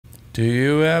Do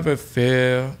you ever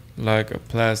feel like a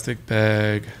plastic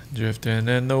bag drifting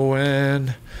in the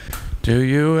wind? Do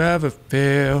you ever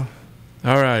feel...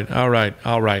 All right. I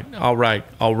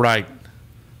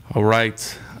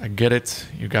get it.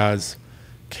 You guys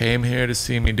came here to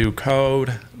see me do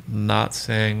code, not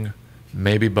sing,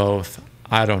 maybe both.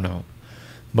 I don't know.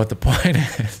 But the point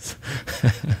is,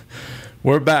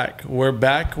 we're back.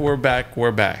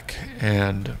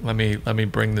 And let me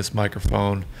bring this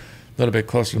microphone a little bit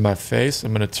closer to my face.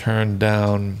 I'm going to turn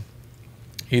down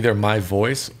either my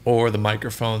voice or the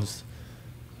microphone's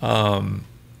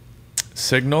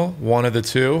signal. One of the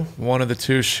two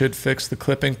should fix the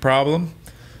clipping problem.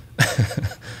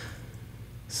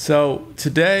 So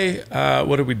today,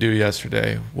 what did we do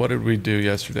yesterday?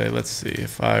 Let's see.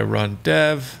 If I run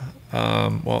dev,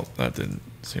 well, that didn't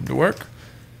seem to work.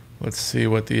 Let's see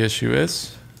what the issue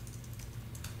is.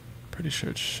 Pretty sure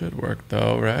it should work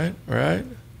though, right?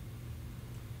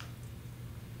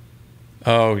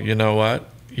 Oh, you know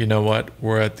what?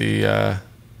 We're at the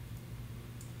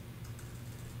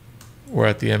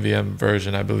NVM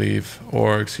version, I believe,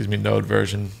 or excuse me, Node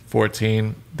version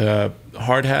 14. The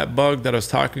hard hat bug that I was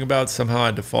talking about, somehow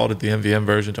I defaulted the NVM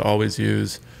version to always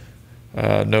use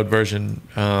Node version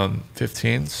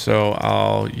 15. So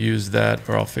I'll use that,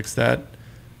 or I'll fix that.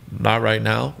 Not right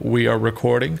now. We are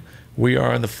recording. We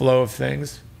are in the flow of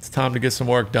things. It's time to get some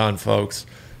work done, folks.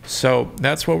 So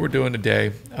that's what we're doing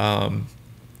today.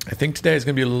 I think today is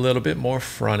going to be a little bit more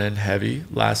front-end heavy.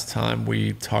 Last time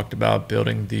we talked about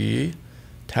building the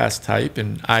task type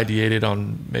and ideated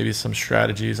on maybe some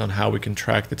strategies on how we can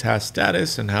track the task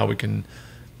status and how we can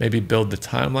maybe build the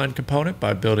timeline component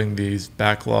by building these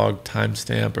backlog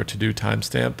timestamp or to-do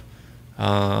timestamp.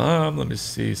 Let me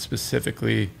see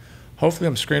specifically. Hopefully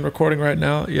I'm screen recording right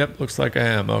now. Yep, looks like I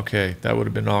am. Okay, that would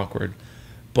have been awkward.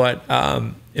 But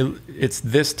it's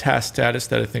this task status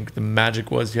that I think the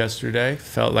magic was yesterday.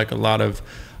 Felt like a lot of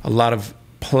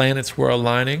planets were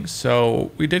aligning.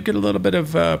 So we did get a little bit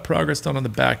of progress done on the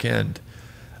back end.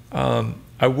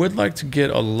 I would like to get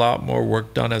a lot more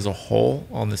work done as a whole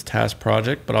on this task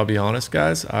project, but I'll be honest,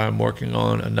 guys, I'm working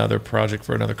on another project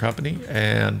for another company,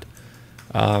 and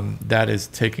that is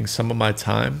taking some of my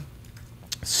time.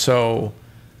 So,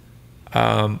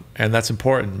 and that's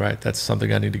important, right? That's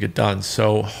something I need to get done.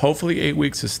 So hopefully 8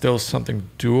 weeks is still something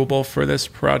doable for this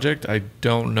project. I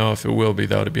don't know if it will be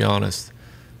though, to be honest,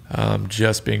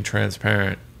 just being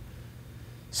transparent.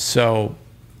 So,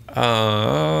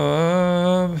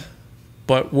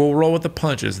 but we'll roll with the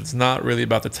punches. It's not really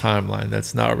about the timeline.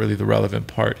 That's not really the relevant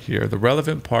part here. The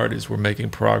relevant part is we're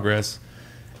making progress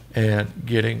and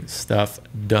getting stuff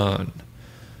done.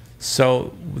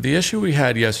 So the issue we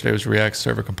had yesterday was React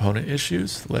server component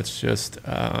issues. Let's just,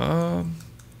 I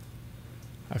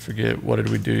forget, what did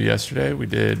we do yesterday? We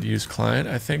did use client,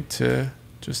 I think, to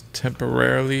just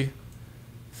temporarily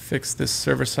fix this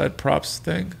server-side props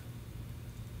thing.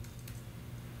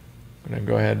 I'm gonna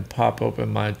go ahead and pop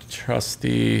open my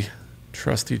trusty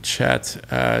chat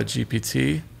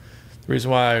GPT. The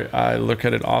reason why I look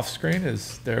at it off screen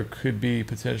is there could be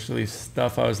potentially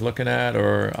stuff I was looking at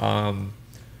or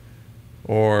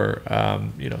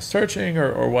you know, searching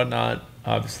or whatnot.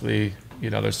 Obviously, you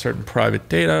know, there's certain private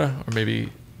data or maybe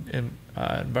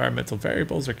environmental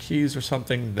variables or keys or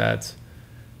something that,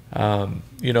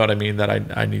 you know what I mean, that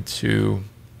I need to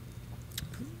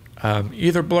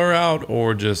either blur out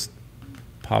or just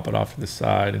pop it off to the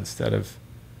side instead of,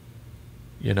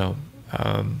 you know,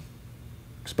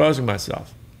 exposing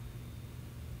myself.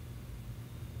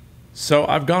 So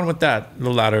I've gone with that, the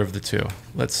latter of the two.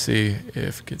 Let's see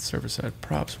if get server-side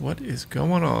props. What is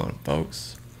going on,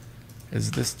 folks?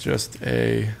 Is this just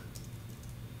a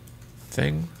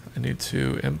thing I need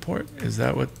to import? Is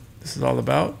that what this is all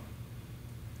about?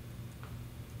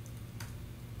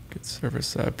 Get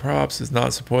server-side props is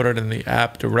not supported in the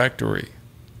app directory.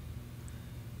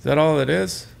 Is that all it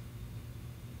is?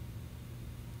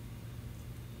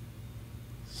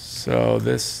 So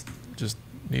this just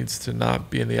needs to not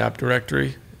be in the app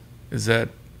directory. Is that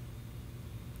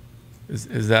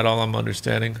all I'm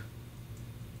understanding?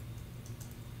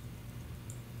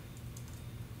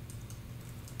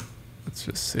 Let's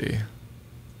just see.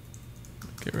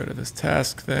 Get rid of this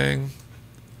task thing.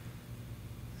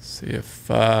 See if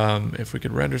we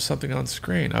could render something on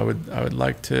screen. I would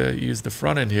like to use the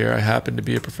front end here. I happen to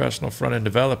be a professional front end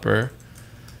developer.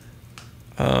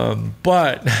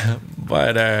 But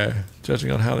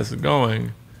judging on how this is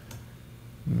going,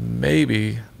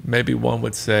 maybe one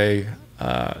would say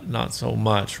not so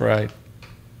much, right?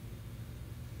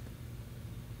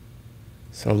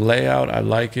 So layout, I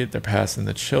like it. They're passing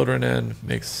the children in.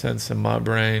 Makes sense in my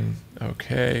brain.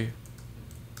 Okay.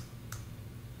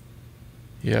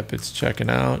 Yep, it's checking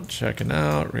out,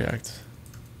 React.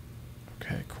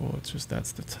 Okay, cool. It's just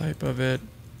that's the type of it.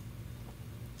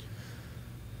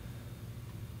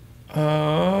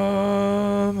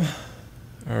 All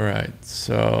right,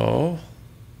 so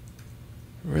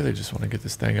I really just want to get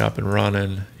this thing up and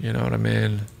running. You know what I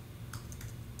mean?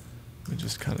 Let me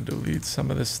just kind of delete some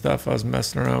of this stuff I was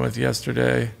messing around with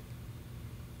yesterday.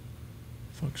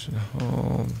 Function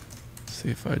home. See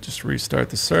if I just restart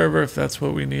the server, if that's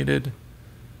what we needed.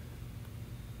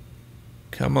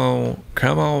 Come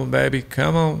on, baby,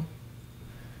 come on.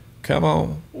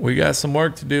 We got some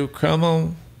work to do, come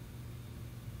on.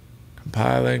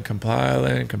 Compiling.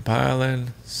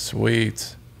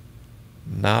 Sweet.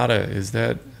 Nada, is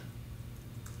that?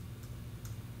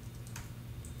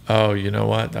 Oh, you know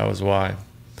what? That was why.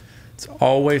 It's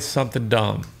always something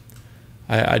dumb.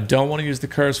 I don't want to use the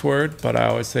curse word, but I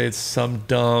always say it's some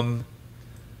dumb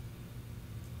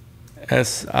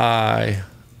S-I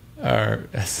or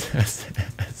S-S-S-H-I-T.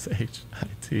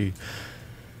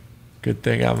 Good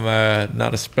thing I'm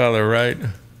not a speller, right?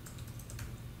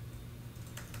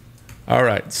 All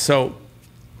right, so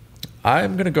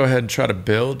I'm going to go ahead and try to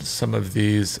build some of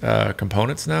these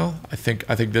components now. I think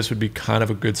this would be kind of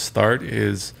a good start.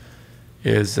 Is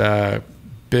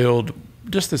build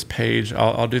just this page.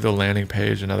 I'll do the landing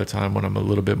page another time when I'm a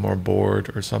little bit more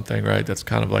bored or something, right? That's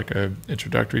kind of like a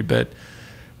introductory bit.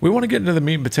 We want to get into the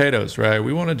meat and potatoes, right?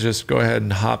 We want to just go ahead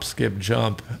and hop, skip,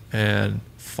 jump, and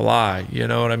fly. You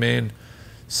know what I mean?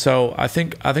 So I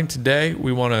think today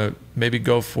we want to maybe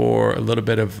go for a little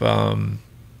bit of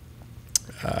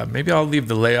maybe I'll leave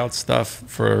the layout stuff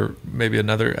for maybe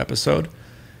another episode.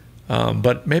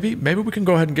 But maybe we can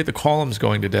go ahead and get the columns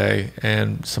going today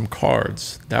and some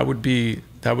cards. That would be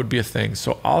a thing.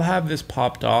 So I'll have this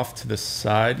popped off to the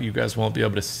side. You guys won't be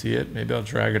able to see it. Maybe I'll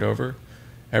drag it over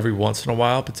every once in a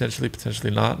while, potentially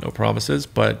not, no promises.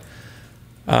 But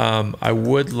I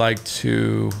would like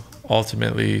to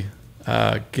ultimately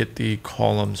get the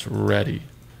columns ready.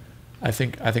 I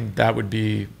think that would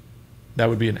be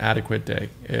an adequate day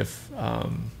if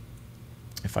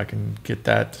I can get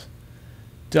that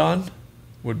done.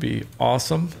 Would be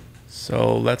awesome.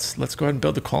 So let's go ahead and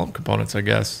build the column components, I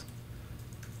guess.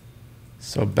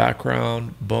 So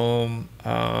background, boom,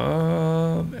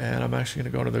 and I'm actually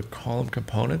going to go to the column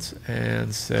components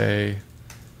and say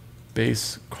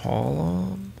base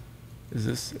column. Is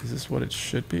this what it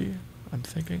should be? I'm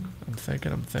thinking.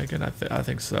 I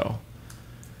think so.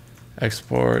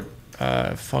 Export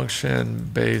function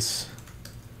base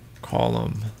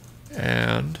column,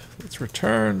 and let's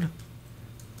return.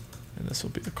 And this will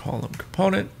be the column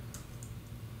component.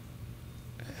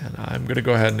 And I'm going to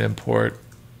go ahead and import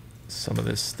some of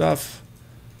this stuff.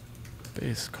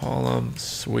 Base column,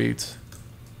 sweet.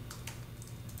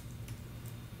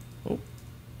 Oh,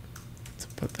 let's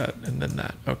put that and then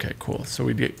that. Okay, cool. So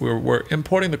we're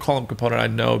importing the column component. I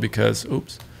know because,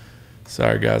 oops,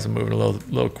 sorry guys, I'm moving a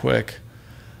little quick.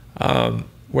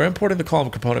 We're importing the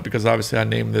column component because obviously I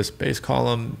named this base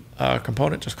column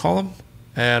component just column,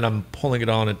 and I'm pulling it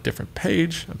on a different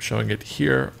page. I'm showing it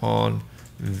here on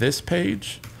this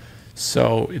page.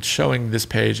 So it's showing this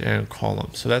page and column.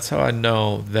 So that's how I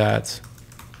know that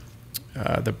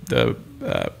the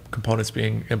component's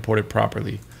being imported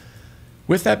properly.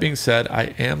 With that being said,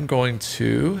 I am going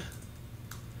to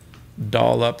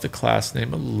doll up the class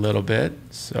name a little bit.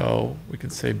 So we can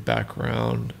say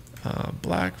background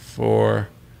black for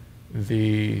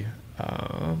the,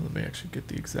 let me actually get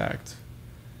the exact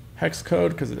hex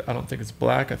code because I don't think it's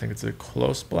black. I think it's a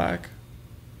close black.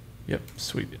 Yep,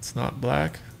 sweet. It's not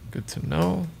black. Good to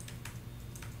know.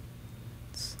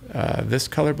 It's, this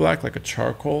color black, like a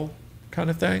charcoal kind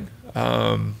of thing,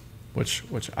 which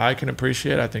I can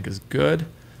appreciate. I think is good.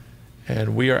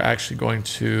 And we are actually going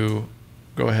to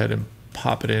go ahead and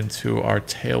pop it into our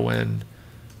Tailwind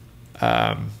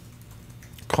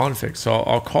config. So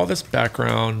I'll call this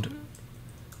background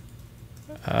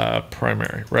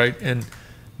primary, right? And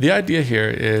the idea here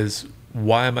is,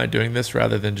 why am I doing this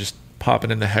rather than just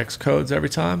popping in the hex codes every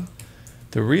time?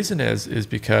 The reason is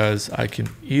because I can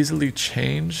easily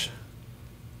change.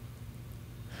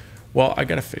 Well, I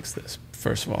gotta fix this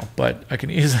first of all, but I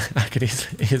can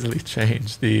easily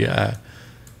change the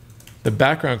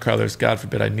background colors. God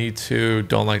forbid I need to.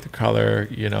 Don't like the color.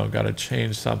 You know, gotta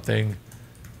change something.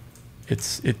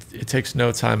 It takes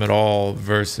no time at all.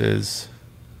 Versus,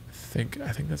 I think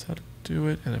that's how to do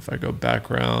it. And if I go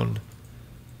background.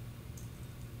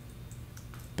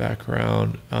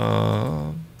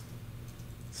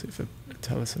 See if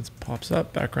IntelliSense pops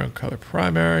up. Background color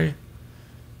primary.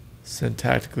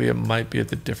 Syntactically, it might be at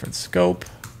the different scope.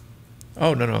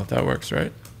 Oh, no, that works,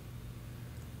 right?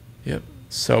 Yep,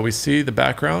 So we see the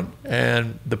background,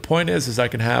 and the point is I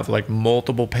can have like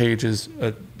multiple pages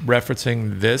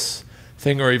referencing this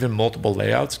thing, or even multiple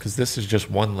layouts, because this is just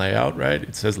one layout, right?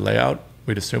 It says layout.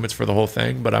 We'd assume it's for the whole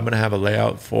thing, but I'm going to have a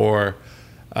layout for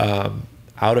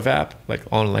out of app, like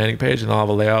on a landing page, and I'll have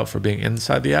a layout for being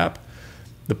inside the app.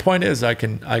 The point is I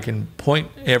can point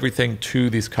everything to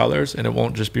these colors, and it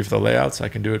won't just be for the layouts. I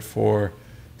can do it for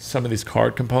some of these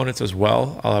card components as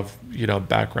well. I'll have, you know,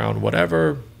 background,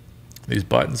 whatever. These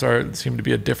buttons seem to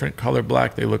be a different color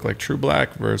black. They look like true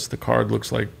black, versus the card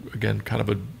looks like, again, kind of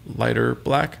a lighter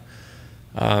black.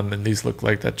 And these look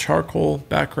like that charcoal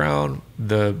background.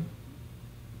 The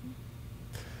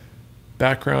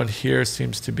background here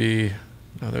seems to be,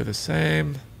 no, they're the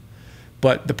same.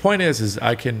 But the point is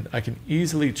I can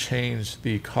easily change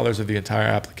the colors of the entire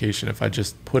application if I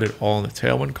just put it all in the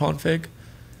Tailwind config.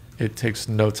 It takes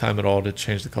no time at all to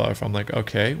change the color. If I'm like,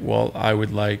 okay, well, I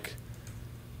would like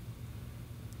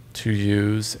to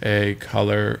use a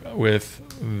color with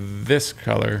this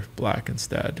color black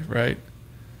instead, right?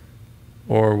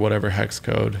 Or whatever hex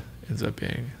code ends up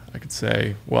being. I could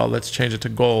say, well, let's change it to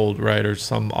gold, right? Or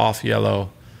some off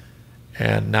yellow.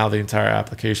 And now the entire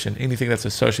application, anything that's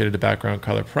associated to background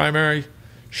color primary,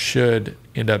 should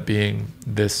end up being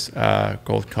this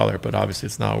gold color, but obviously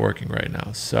it's not working right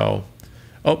now. So,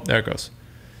 oh, there it goes.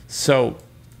 So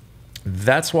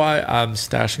that's why I'm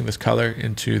stashing this color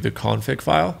into the config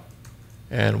file,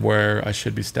 and where I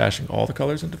should be stashing all the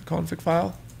colors into the config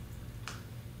file.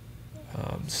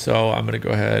 So I'm going to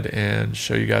go ahead and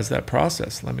show you guys that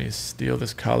process. Let me steal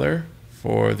this color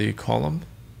for the column,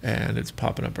 and it's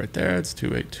popping up right there. It's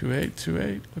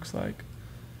 282828, looks like.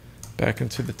 Back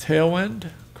into the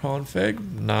Tailwind config.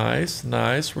 Nice,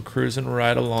 nice. We're cruising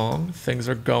right along. Things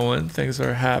are going, things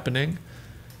are happening.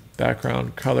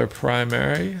 Background color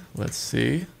primary. Let's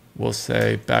see. We'll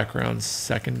say background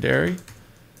secondary.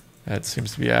 That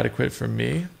seems to be adequate for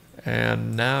me.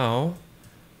 And now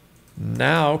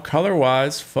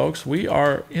color-wise, folks, we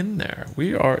are in there.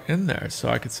 We are in there. So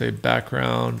I could say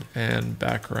background and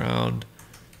background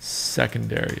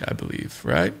secondary, I believe,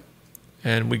 right?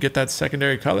 And we get that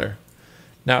secondary color.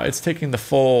 Now it's taking the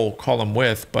full column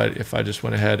width, but if I just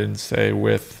went ahead and say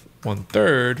width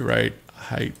 1/3, right?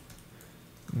 Height,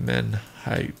 min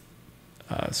height,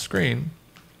 screen,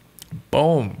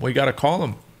 boom, we got a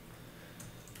column.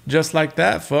 Just like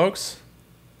that, folks.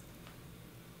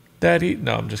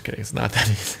 No, I'm just kidding. It's not that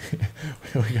easy.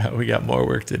 we got more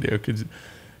work to do. Could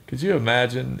you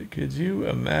imagine? Could you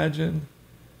imagine?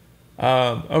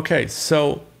 Okay,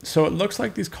 so it looks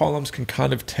like these columns can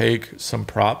kind of take some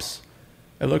props.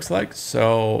 It looks like,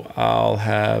 so I'll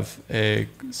have how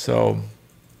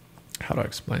do I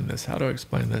explain this?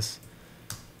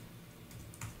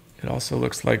 It also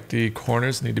looks like the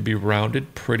corners need to be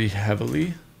rounded pretty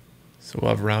heavily. So we'll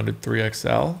have rounded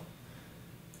 3XL,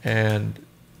 and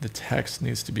the text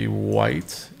needs to be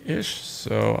white-ish.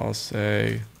 So I'll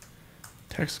say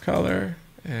text color,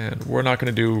 and we're not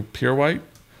going to do pure white.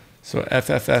 So F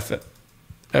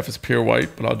is pure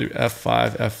white, but I'll do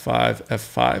F5, F5,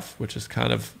 F5, which is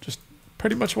kind of just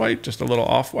pretty much white, just a little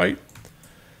off-white.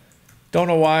 Don't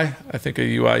know why. I think a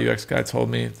UI UX guy told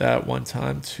me that one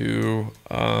time to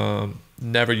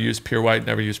never use pure white,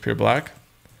 never use pure black.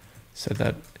 Said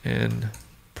that in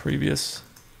previous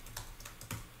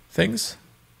things,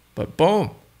 but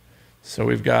boom. So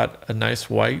we've got a nice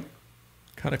white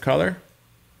kind of color.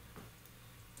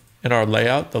 In our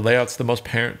layout, the layout's the most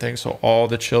parent thing, so all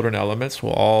the children elements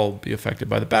will all be affected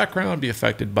by the background, be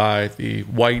affected by the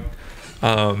white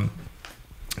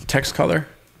text color.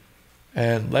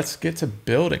 And let's get to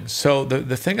building. So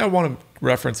the thing I want to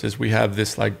reference is we have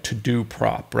this like to-do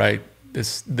prop, right?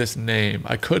 This name.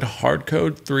 I could hard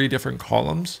code 3 different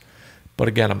columns, but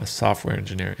again, I'm a software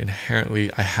engineer. Inherently,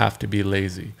 I have to be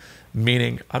lazy,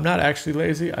 meaning I'm not actually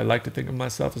lazy. I like to think of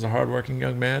myself as a hardworking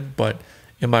young man, but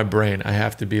in my brain, I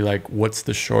have to be like, what's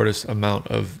the shortest amount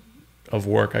of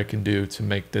work I can do to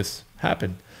make this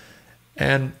happen?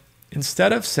 And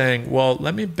instead of saying, well,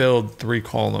 let me build 3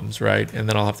 columns, right? And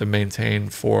then I'll have to maintain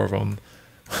 4 of them,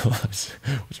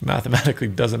 which mathematically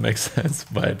doesn't make sense,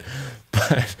 but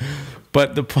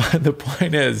the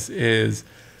point is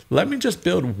let me just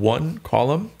build 1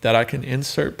 column that I can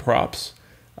insert props.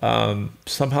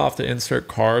 Somehow I have to insert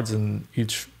cards, and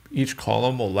each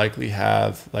column will likely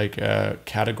have like a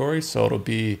category. So it'll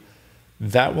be,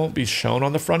 that won't be shown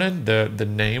on the front end. The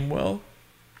name will.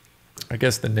 I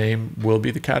guess the name will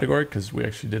be the category because we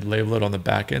actually did label it on the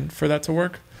back end for that to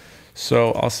work.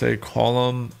 So I'll say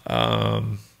column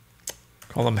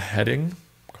heading,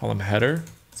 column header.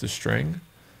 It's a string,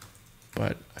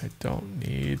 but I don't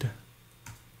need,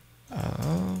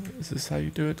 Is this how you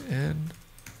do it in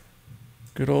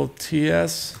good old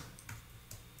TS?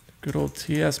 Good old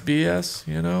TSBS,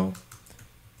 you know?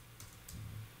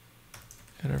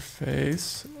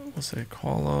 Interface, we'll say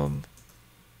column.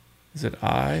 Is it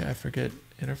I forget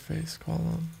interface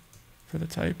column for the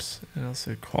types. And I'll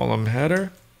say column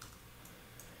header.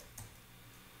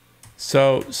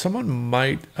 So someone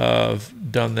might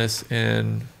have done this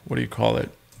in, what do you call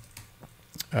it?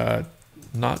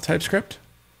 Not TypeScript.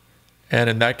 And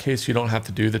in that case, you don't have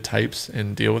to do the types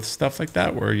and deal with stuff like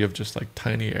that, where you have just like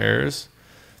tiny errors.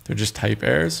 They're just type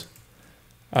errors.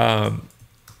 And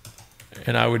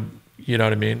I would, you know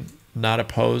what I mean? Not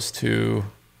opposed to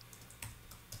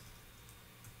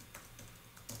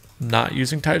not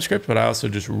using TypeScript, but I also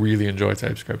just really enjoy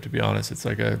TypeScript, to be honest. It's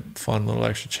like a fun little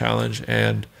extra challenge.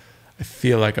 And I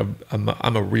feel like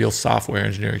I'm a real software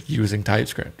engineer using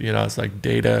TypeScript. You know, it's like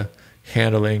data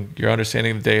handling, you're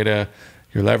understanding the data,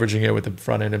 you're leveraging it with the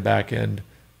front end and back end.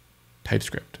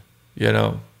 TypeScript, you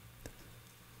know.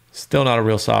 Still not a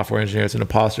real software engineer. It's an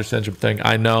imposter syndrome thing.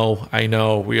 I know,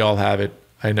 we all have it.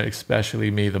 I know,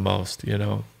 especially me the most, you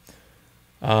know.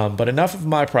 But enough of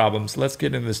my problems. Let's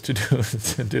get in this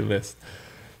to-do list.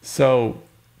 So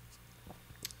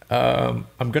I'm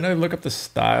going to look up the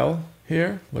style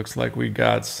here. Looks like we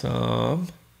got some.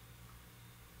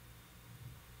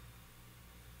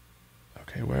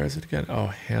 Okay, where is it again?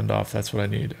 Oh, handoff. That's what I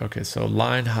need. Okay, so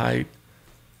line height.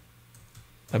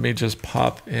 Let me just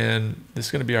pop in. This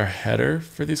is going to be our header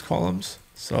for these columns.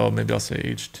 So maybe I'll say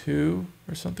H2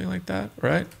 or something like that,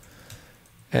 right?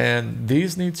 And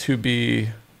these need to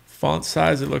be font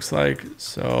size, it looks like.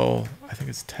 So I think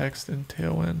it's text and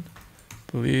Tailwind, I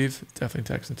believe. Definitely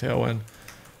text and Tailwind.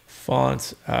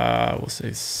 Font, we'll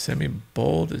say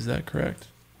semi-bold. Is that correct?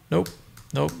 Nope.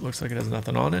 Looks like it has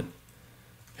nothing on it.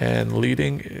 And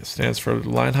leading, it stands for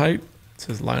line height. It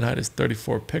says line height is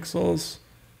 34 pixels.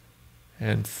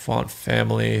 And font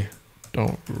family,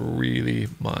 don't really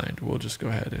mind. We'll just go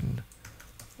ahead and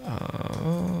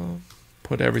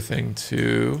put everything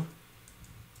to,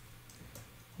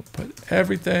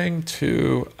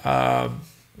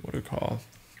 what do we call?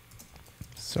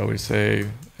 So we say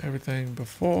everything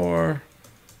before,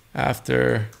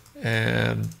 after,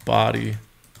 and body.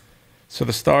 So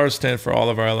the stars stand for all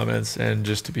of our elements, and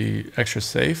just to be extra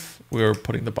safe, we're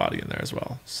putting the body in there as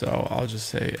well. So I'll just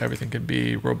say everything can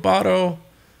be Roboto.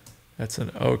 That's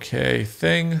an okay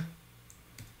thing.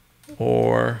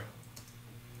 Or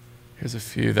here's a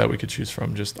few that we could choose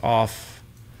from just off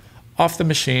the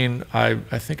machine. I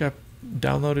think I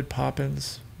downloaded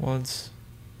Poppins one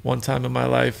time in my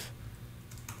life.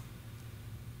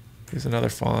 Here's another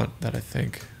font that I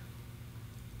think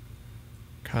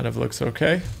kind of looks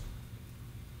okay.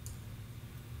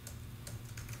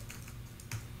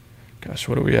 Gosh,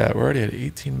 what are we at? We're already at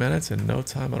 18 minutes and no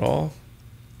time at all.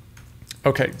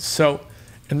 Okay, so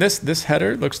and this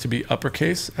header looks to be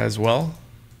uppercase as well.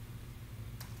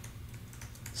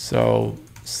 So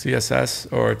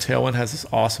CSS or Tailwind has this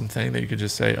awesome thing that you could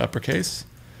just say uppercase.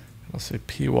 I'll say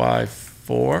PY4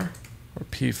 or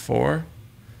P4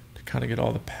 to kind of get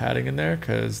all the padding in there,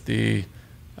 because the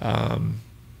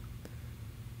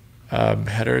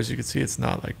header, as you can see, it's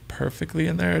not like perfectly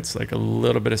in there. It's like a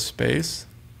little bit of space.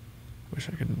 Wish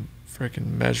I could freaking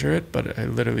measure it, but I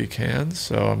literally can,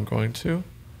 so I'm going to.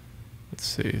 Let's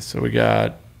see. So we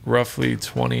got roughly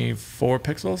 24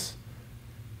 pixels.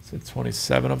 So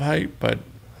 27 of height, but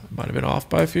it might have been off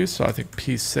by a few. So I think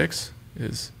P6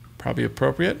 is probably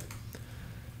appropriate.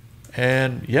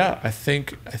 And yeah, I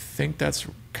think that's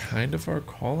kind of our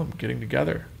column getting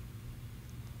together.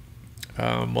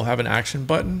 We'll have an action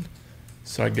button.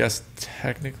 So I guess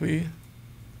technically,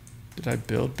 did I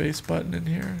build base button in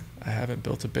here? I haven't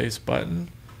built a base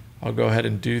button. I'll go ahead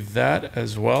and do that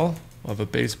as well. I'll have a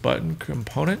base button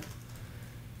component.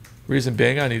 Reason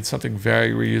being, I need something very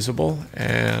reusable.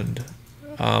 And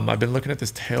I've been looking at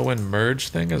this Tailwind merge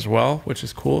thing as well, which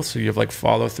is cool. So you have like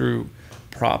follow through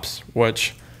props,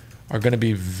 which are going to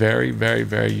be very, very,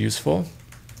 very useful,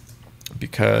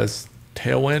 because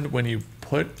Tailwind, when you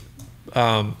put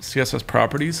CSS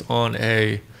properties on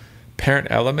a parent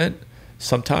element,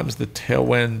 sometimes the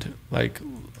Tailwind, like,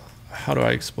 how do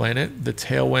I explain it? The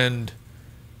Tailwind,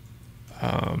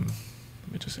 let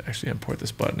me just actually import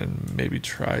this button and maybe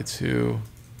try to,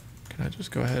 can I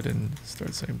just go ahead and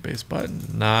start saying base button?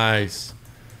 Nice,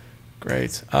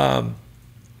 great.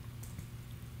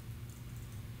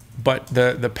 But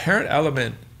the parent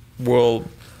element will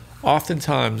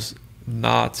oftentimes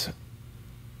not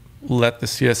let the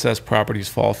CSS properties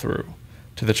fall through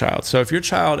to the child. So if your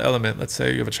child element, let's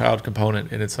say you have a child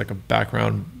component and it's like a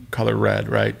background color red,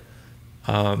 right?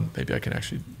 Maybe I can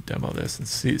actually demo this and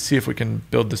see if we can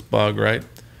build this bug, right?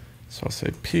 So I'll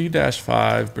say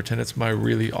P-5, pretend it's my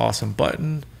really awesome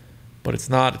button, but it's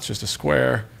not, it's just a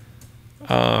square.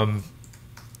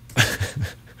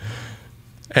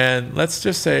 And let's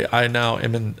just say I now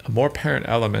am in a more parent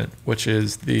element, which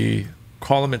is the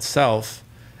column itself,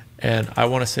 and I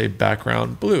want to say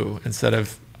background blue instead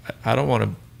of, I don't want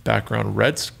a background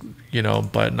red,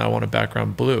 button, I want a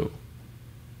background blue.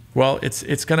 Well,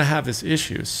 it's going to have this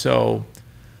issue. So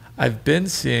I've been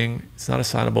seeing it's not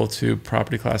assignable to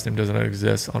property class name doesn't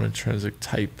exist on intrinsic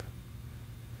type.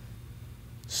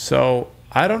 So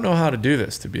I don't know how to do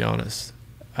this, to be honest,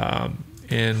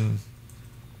 in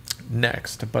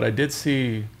Next, but I did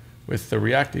see with the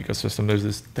React ecosystem, there's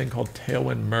this thing called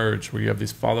Tailwind merge where you have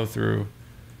these follow through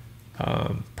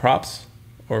props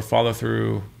or follow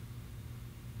through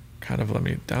kind of, let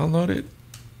me download it,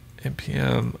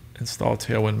 npm install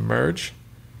Tailwind merge.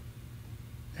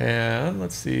 And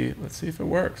let's see if it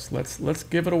works. Let's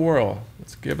give it a whirl.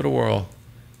 Let's give it a whirl.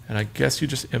 And I guess you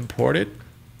just import it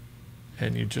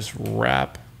and you just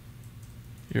wrap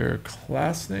your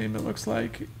class name, it looks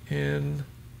like, in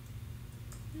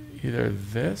either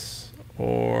this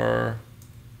or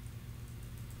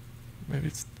maybe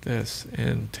it's this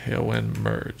in Tailwind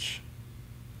merge.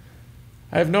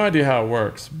 I have no idea how it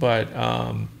works, but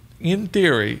in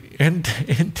theory,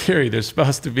 there's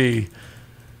supposed to be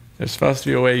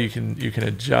a way you can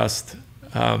adjust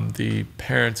the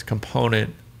parent's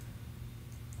component.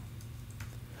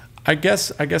 I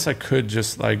guess I could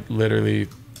just like literally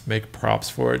make props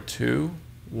for it too,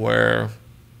 where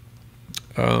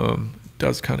it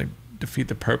does kind of defeat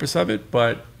the purpose of it,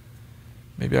 but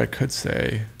maybe I could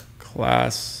say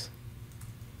class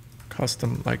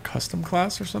custom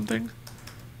class or something.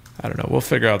 I don't know. We'll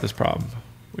figure out this problem.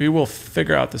 We will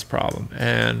figure out this problem.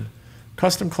 And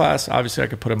custom class, obviously I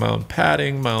could put in my own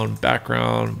padding, my own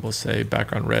background. We'll say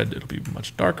background red. It'll be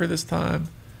much darker this time.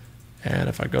 And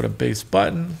if I go to base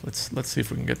button, let's see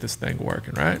if we can get this thing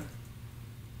working, right?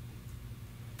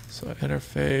 So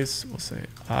interface, we'll say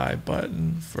I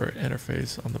button for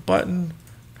interface on the button,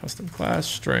 custom class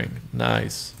string,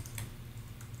 nice.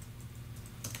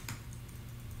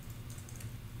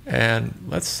 And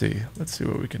let's see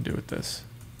what we can do with this.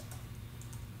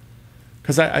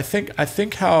 Because I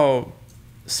think how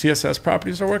CSS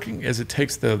properties are working is it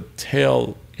takes the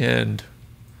tail end,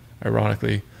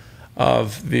 ironically,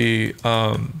 of the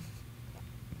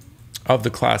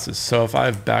classes. So if I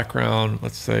have background,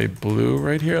 let's say blue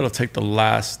right here, it'll take the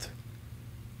last.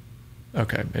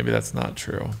 Okay, maybe that's not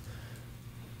true.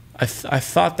 I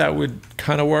thought that would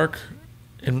kind of work.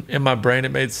 In my brain, it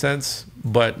made sense,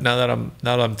 but now that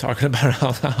I'm talking about it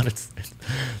out loud,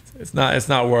 it's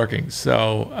not working.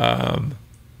 So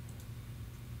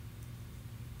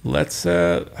let's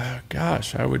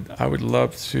gosh, I would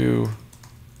love to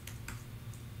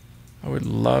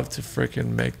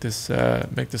freaking make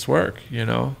this work, you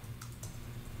know.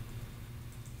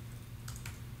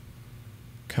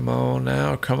 Come on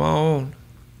now, come on.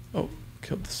 Oh,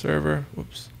 killed the server.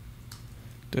 Whoops.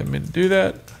 Didn't mean to do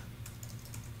that.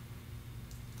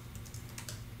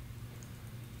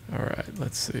 All right,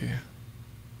 let's see.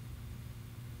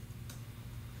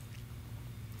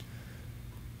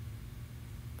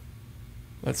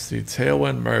 Let's see,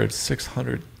 Tailwind merge,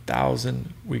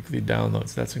 600,000 weekly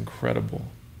downloads. That's incredible.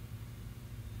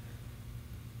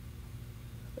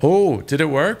 Oh, did it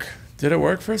work? Did it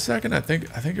work for a second? I think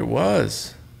it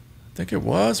was. I think it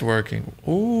was working.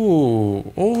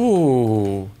 Ooh,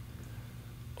 ooh,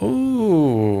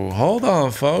 ooh. Hold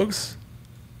on, folks.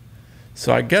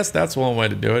 So I guess that's one way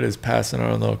to do it, is passing our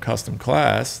own little custom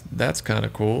class. That's kind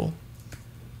of cool.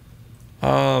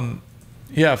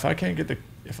 Yeah, if I can't get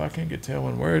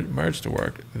Tailwind merge to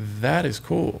work, that is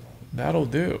cool. That'll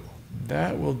do.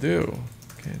 That will do.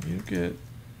 Can you get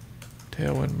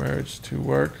Tailwind merge to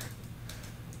work?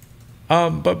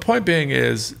 But point being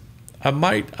is, I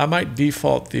might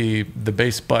default the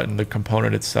base button, the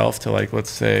component itself, to, like,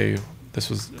 let's say this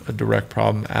was a direct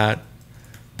problem at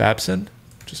Babson,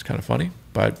 which is kind of funny,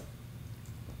 but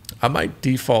I might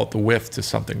default the width to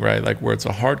something, right? Like where it's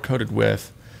a hard-coded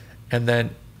width, and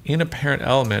then in a parent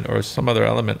element or some other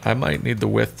element, I might need the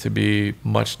width to be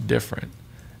much different.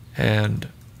 And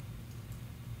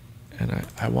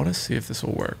I want to see if this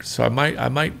will work. So I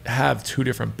might have two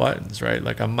different buttons, right?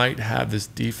 Like I might have this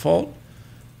default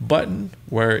button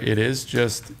where it is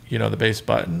just, you know, the base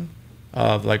button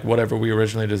of like whatever we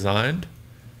originally designed.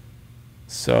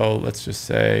 So let's just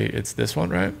say it's this one,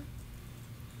 right?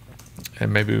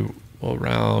 And maybe we'll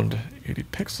round 80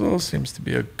 pixels, seems to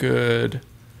be a good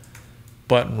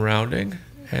button rounding.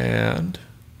 And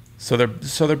So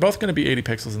they're both going to be 80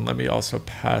 pixels. And let me also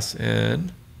pass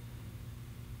in.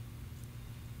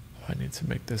 I need to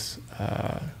make this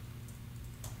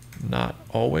not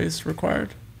always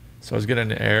required. So I was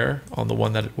getting an error on the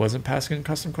one that it wasn't passing in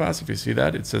custom class. If you see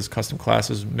that, it says custom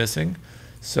class is missing.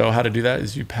 So how to do that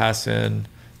is you pass in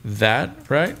that,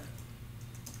 right?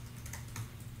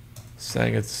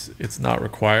 Saying it's not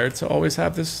required to always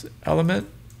have this element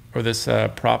or this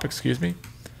prop, excuse me.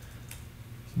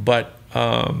 But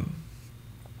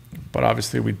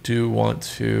obviously we do want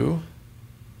to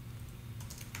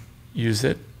use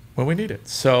it when we need it.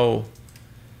 So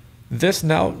this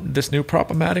new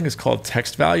prop I'm adding is called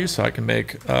text value. So I can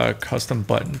make custom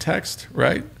button text,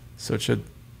 right? So it should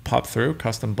pop through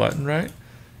custom button, right?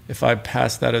 If I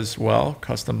pass that as well,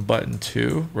 custom button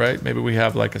 2, right? Maybe we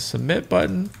have like a submit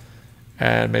button,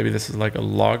 and maybe this is like a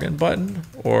login button,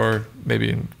 or maybe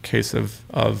in case of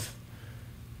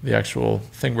the actual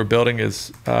thing we're building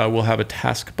is we'll have a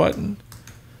task button.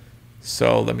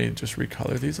 So let me just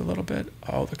recolor these a little bit.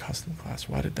 Oh, the custom class,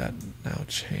 why did that now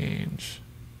change?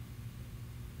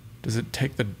 Does it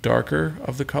take the darker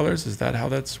of the colors? Is that how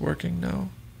that's working now?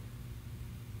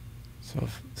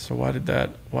 So why did that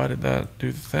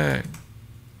do the thing?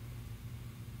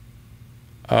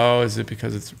 Oh, is it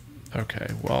because it's, okay,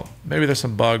 well, maybe there's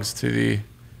some bugs to the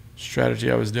strategy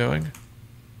I was doing.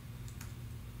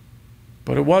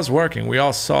 But it was working. We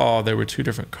all saw there were 2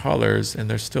 different colors and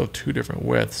there's still 2 different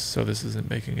widths, so this isn't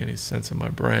making any sense in my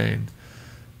brain.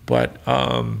 But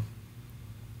the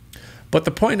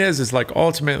point is like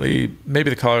ultimately, maybe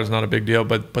the color is not a big deal,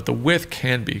 but the width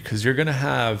can be, because you're gonna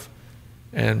have,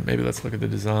 and maybe let's look at the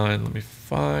design. Let me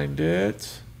find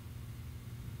it.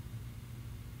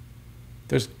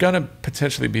 There's gonna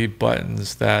potentially be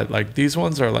buttons that, like these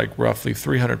ones are like roughly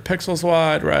 300 pixels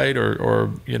wide, right?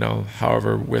 Or you know,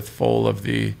 however widthful of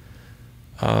the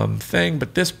thing.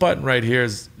 But this button right here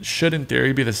should in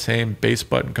theory be the same base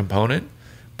button component,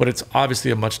 but it's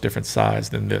obviously a much different size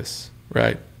than this,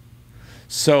 right?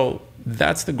 So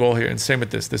that's the goal here. And same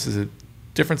with this. This is a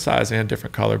different size and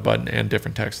different color button and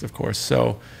different text, of course.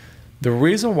 So the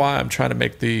reason why I'm trying to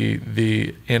make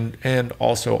and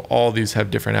also all these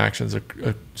have different actions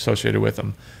associated with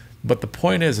them. But the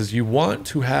point is you want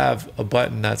to have a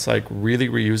button that's like really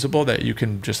reusable, that you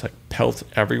can just like pelt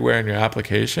everywhere in your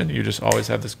application. You just always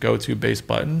have this go-to base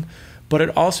button, but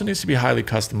it also needs to be highly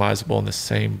customizable in the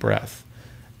same breath.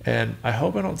 And I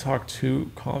hope I don't talk too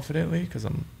confidently, because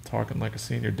I'm talking like a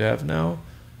senior dev now.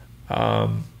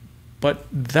 But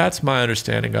that's my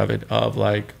understanding of it, of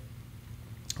like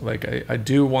I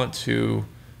do want to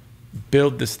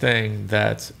build this thing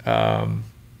that,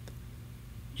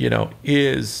 you know,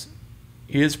 is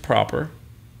proper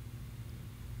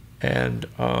and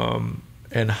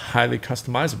highly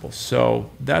customizable. So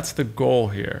that's the goal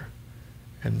here.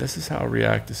 And this is how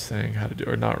React is saying how to do,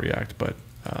 or not React, but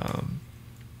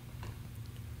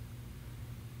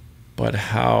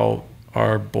how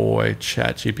our boy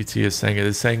ChatGPT is saying it.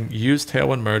 It's saying use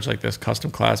Tailwind merge like this, custom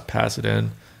class, pass it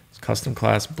in, it's custom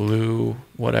class blue,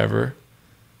 whatever,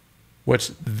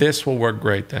 which this will work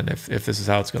great then. If this is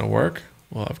how it's going to work,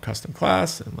 we'll have custom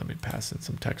class, and let me pass in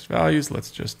some text values.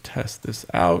 Let's just test this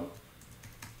out.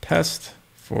 Test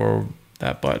for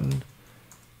that button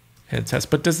and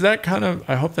test. But does that kind of,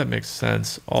 I hope that makes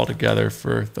sense altogether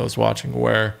for those watching,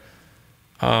 where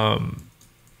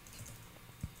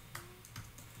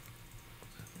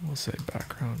we'll say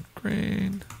background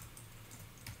green.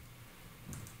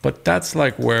 But that's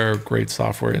like where great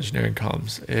software engineering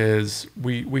comes, is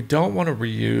we don't want to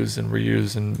reuse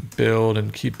and build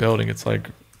and keep building. It's like,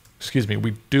 excuse me,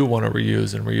 we do want to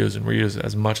reuse and reuse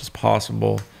as much as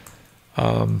possible,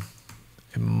 in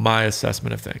my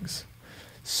assessment of things.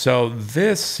 So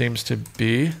this seems to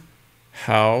be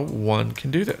how one can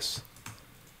do this.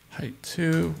 Height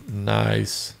 2,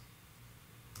 nice.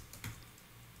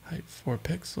 Height 4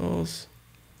 pixels.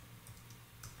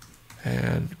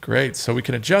 And great. So we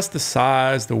can adjust the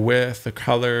size, the width, the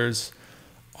colors,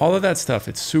 all of that stuff.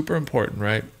 It's super important,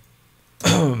 right?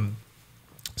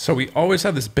 So we always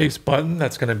have this base button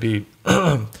that's going to be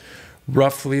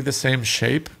roughly the same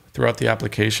shape throughout the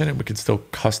application, and we can still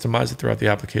customize it throughout the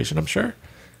application, I'm sure.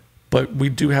 But we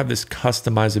do have this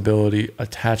customizability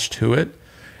attached to it.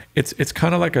 It's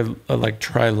kind of like a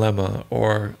trilemma,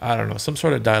 or I don't know, some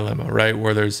sort of dilemma, right?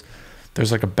 Where there's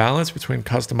like a balance between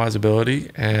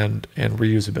customizability and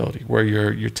reusability, where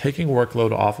you're taking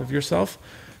workload off of yourself,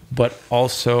 but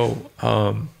also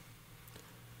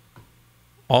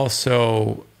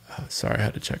sorry, I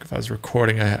had to check if I was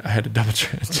recording. I had to double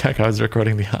check I was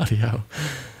recording the audio,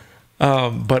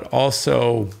 but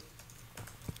also,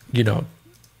 you know,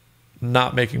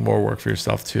 not making more work for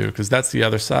yourself too, because that's the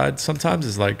other side.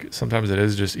 Sometimes it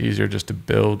is just easier just to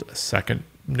build a second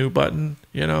new button,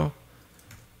 you know?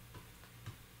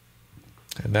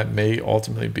 And that may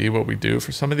ultimately be what we do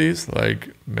for some of these.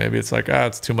 Like maybe it's like,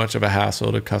 it's too much of a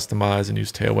hassle to customize and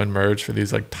use Tailwind merge for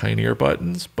these like tinier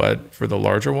buttons. But for the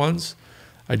larger ones,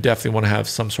 I definitely want to have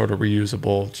some sort of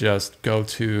reusable, just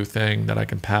go-to thing that I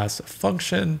can pass a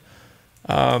function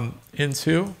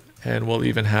into. And we'll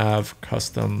even have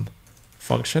custom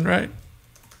function, right?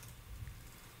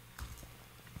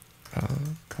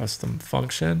 Custom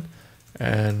function.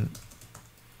 And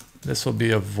this will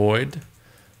be a void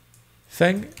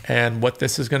thing. And what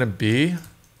this is going to be,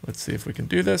 let's see if we can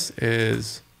do this,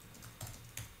 is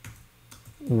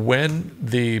when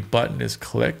the button is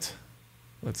clicked,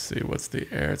 let's see, what's the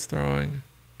error it's throwing?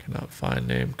 Cannot find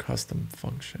name custom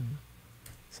function.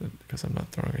 So because I'm not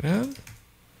throwing it in.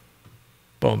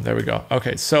 Boom, there we go.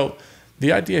 Okay, so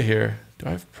the idea here, do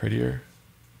I have prettier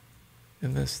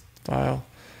in this file?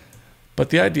 But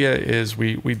the idea is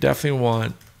we definitely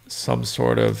want some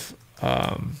sort of,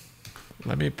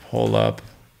 let me pull up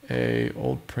a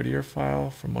old prettier file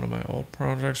from one of my old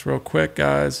projects real quick,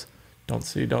 guys. Don't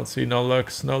see, no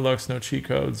looks, no cheat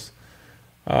codes.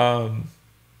 But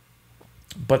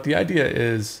the idea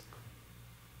is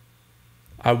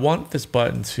I want this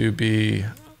button to be,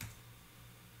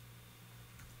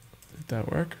 did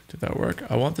that work? Did that work?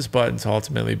 I want this button to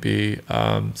ultimately be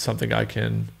something I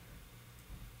can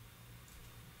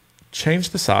change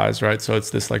the size, right? So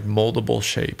it's this like moldable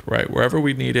shape, right? Wherever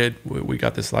we need it, we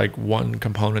got this like one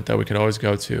component that we could always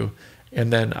go to.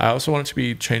 And then I also want it to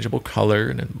be changeable color.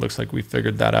 And it looks like we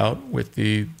figured that out with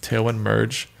the Tailwind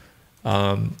merge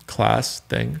class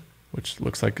thing, which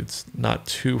looks like it's not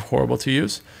too horrible to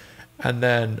use. And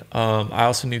then I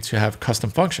also need to have custom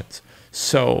functions.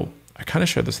 So I kind of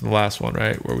showed this in the last one,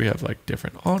 right? Where we have like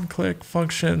different on-click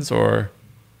functions or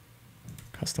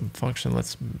custom function.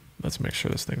 Let's make sure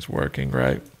this thing's working,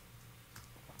 right?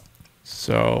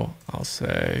 So I'll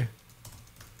say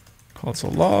console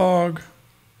log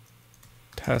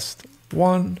test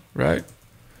 1, right?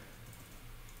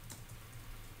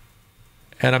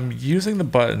 And I'm using the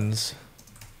buttons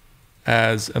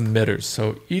as emitters.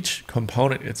 So each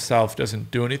component itself doesn't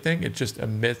do anything. It just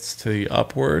emits to the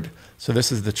upward. So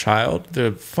this is the child.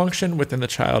 The function within the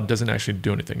child doesn't actually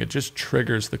do anything. It just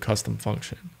triggers the custom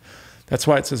function. That's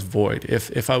why it says void.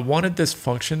 If I wanted this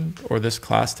function or this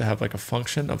class to have like a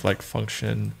function of like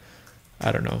function,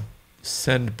 I don't know,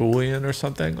 send Boolean or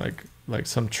something, like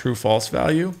some true false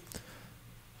value.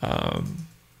 I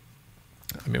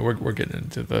mean, we're getting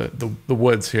into the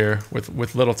woods here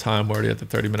with little time. We're already at the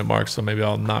 30-minute mark, so maybe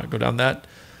I'll not go down that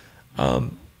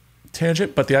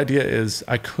tangent. But the idea is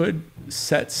I could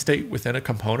set state within a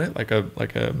component, like a.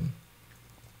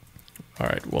 All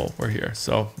right, well, we're here,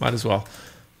 so might as well.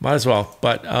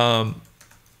 But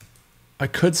I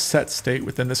could set state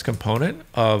within this component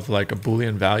of like a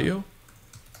Boolean value.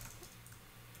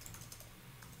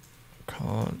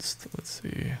 Const, let's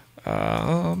see,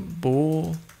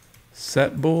 bool,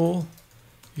 set bool,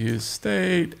 use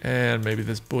state, and maybe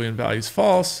this Boolean value is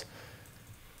false.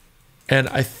 And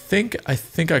I think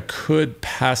I could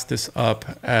pass this up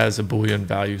as a Boolean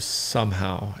value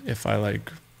somehow if I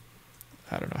like,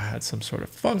 I don't know, had some sort of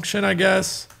function, I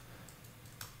guess.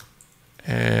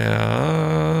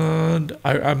 And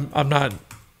I'm not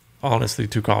honestly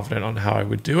too confident on how I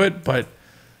would do it, but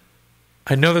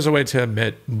I know there's a way to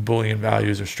emit Boolean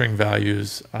values or string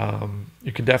values.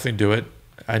 You can definitely do it.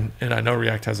 And I know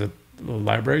React has a little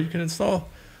library you can install.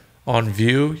 On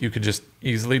Vue, you could just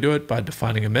easily do it by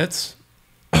defining emits.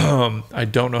 I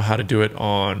don't know how to do it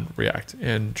on React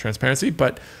in transparency,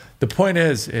 but the point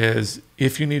is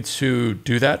if you need to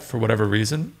do that for whatever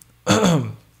reason,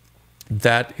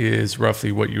 that is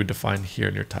roughly what you would define here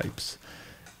in your types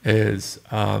is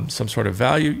some sort of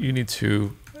value you need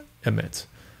to emit.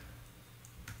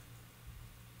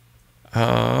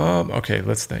 Okay,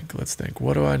 let's think.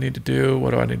 What do I need to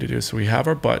do? So we have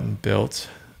our button built.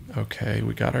 Okay,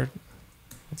 we got our,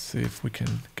 let's see if we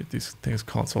can get these things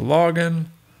console logging.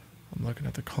 I'm looking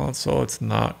at the console. It's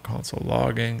not console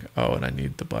logging. Oh, and I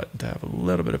need the button to have a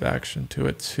little bit of action to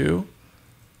it too.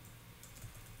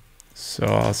 So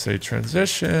I'll say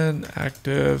transition,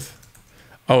 active.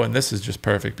 Oh, and this is just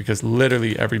perfect because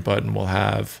literally every button will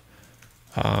have,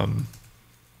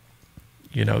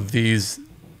 you know, these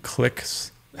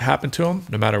clicks happen to them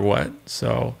no matter what.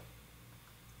 So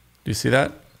do you see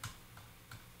that?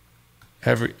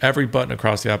 Every button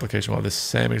across the application will have the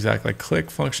same exact like click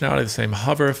functionality, the same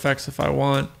hover effects if I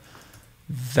want.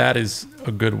 That is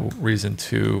a good reason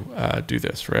to do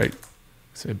this, right?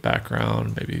 Say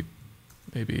background, maybe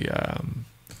maybe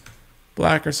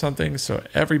black or something. So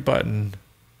every button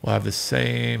will have the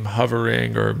same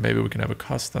hovering, or maybe we can have a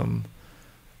custom.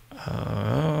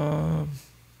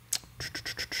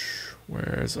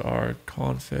 Where's our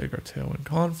config, our Tailwind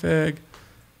config?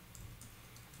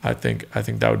 I think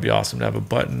that would be awesome to have a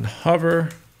button hover,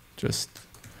 just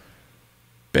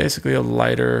basically a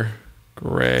lighter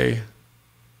gray.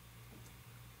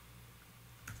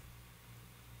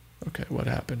 Okay, what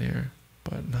happened here?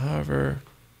 Button hover.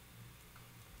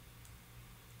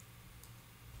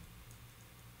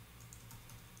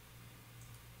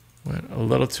 Went a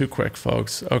little too quick,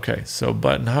 folks. Okay, so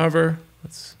button hover.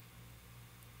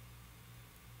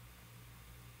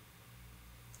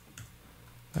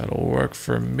 That'll work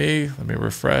for me. Let me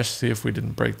refresh, see if we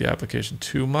didn't break the application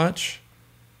too much.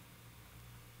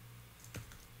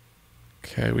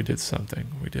 Okay, we did something.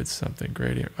 We did something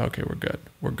great here. Okay, we're good.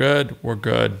 We're good. We're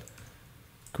good.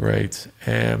 Great.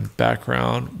 And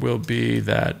background will be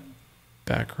that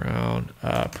background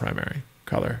primary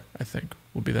color, I think,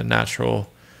 will be the natural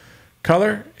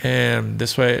color. And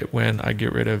this way, when I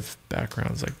get rid of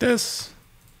backgrounds like this,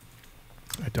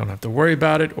 I don't have to worry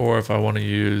about it. Or if I want to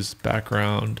use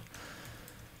background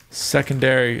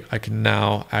secondary, I can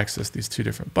now access these two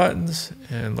different buttons.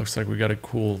 And looks like we got a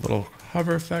cool little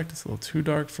hover effect. It's a little too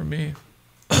dark for me.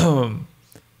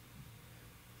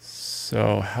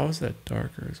 So how is that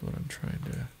darker is what I'm trying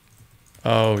to...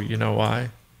 Oh, you know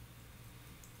why?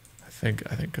 I think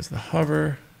because the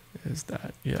hover is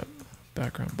that, yep,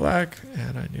 background black,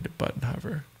 and I need a button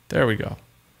hover. There we go.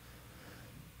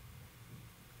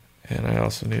 And I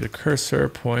also need a cursor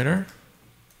pointer.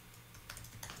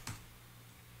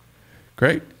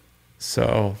 Great.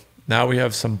 So now we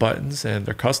have some buttons and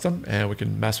they're custom, and we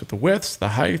can mess with the widths, the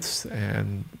heights,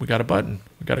 and we got a button.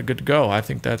 We got it good to go. I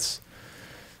think that's...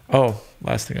 Oh,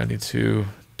 last thing, I need to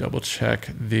double check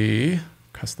the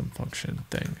custom function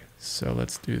thing. So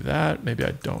let's do that. Maybe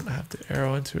I don't have to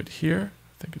arrow into it here.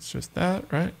 I think it's just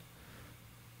that, right?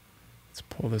 Let's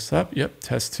pull this up. Yep,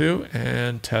 test 2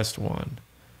 and test 1.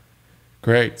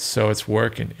 Great, so it's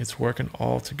working. It's working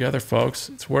all together, folks.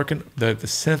 It's working. The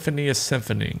symphony is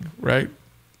symphonying, right?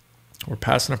 We're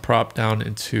passing a prop down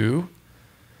into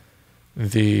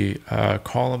the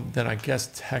column. Then I guess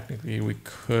technically we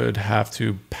could have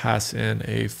to pass in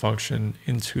a function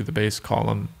into the base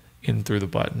column in through the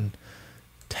button.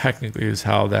 Technically is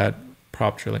how that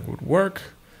prop drilling would work,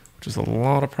 which is a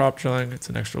lot of prop drilling. It's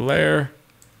an extra layer,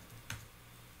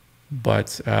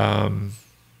 but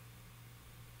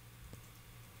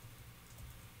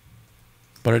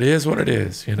it is what it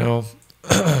is, you know.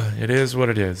 It is what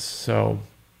it is. So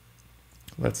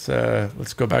let's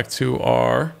go back to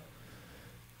our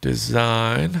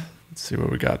design. Let's see what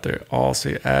we got there. I'll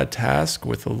say add task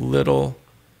with a little,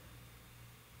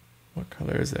 what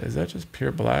color is that? Is that just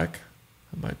pure black?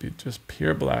 It might be just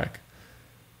pure black.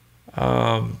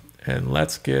 And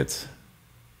let's get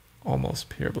almost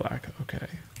pure black. Okay.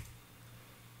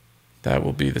 That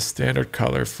will be the standard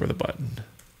color for the button.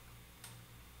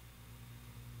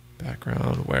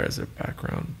 Background, where is it?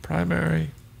 Background primary.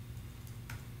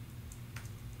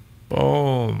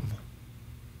 Boom.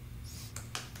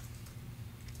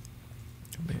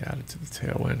 Let me add it to the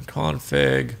Tailwind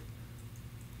config.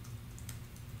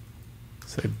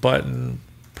 Say button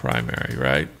primary,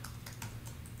 right?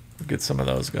 We'll get some of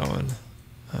those going.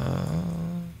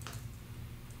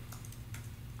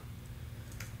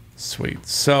 Sweet.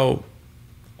 So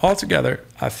altogether,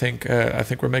 I think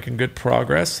we're making good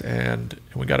progress, and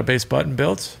we got a base button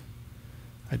built.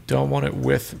 I don't want it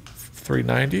with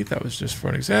 390. That was just for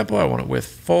an example. I want it with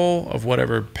full of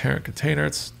whatever parent container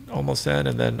it's almost in,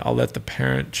 and then I'll let the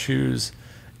parent choose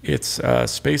its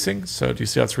spacing. So do you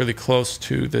see how it's really close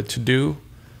to the to-do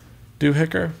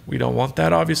doohickey? We don't want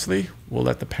that, obviously. We'll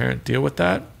let the parent deal with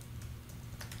that.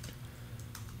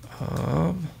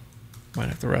 Might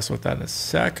have to wrestle with that in a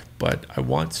sec, but I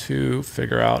want to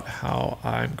figure out how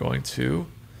I'm going to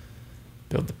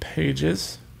build the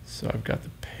pages. So I've got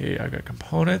I've got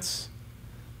components.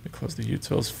 Let me close the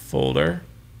utils folder.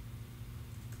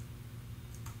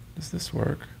 Does this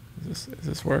work? Is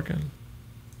this working?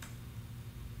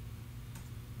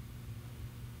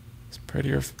 Is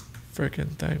prettier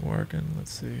freaking thing working?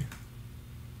 Let's see.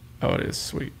 Oh, it is.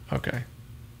 Sweet. Okay.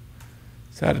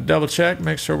 So I had to double check,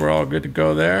 make sure we're all good to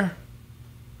go there.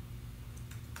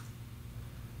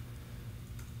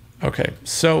 Okay,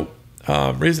 so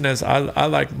reason is I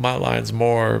like my lines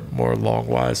more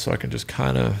long-wise, so I can just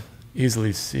kind of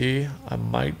easily see. I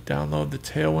might download the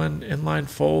Tailwind inline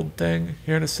fold thing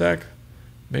here in a sec.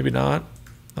 Maybe not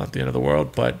the end of the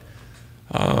world, but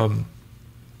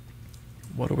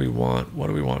What do we want? What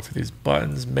do we want for these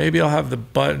buttons? Maybe I'll have the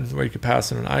button where you can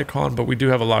pass in an icon, but we do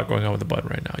have a lot going on with the button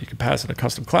right now. You can pass in a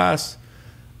custom class,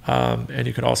 and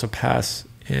you could also pass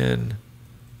in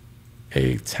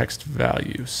a text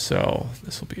value. So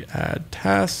this will be add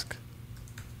task,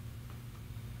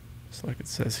 just like it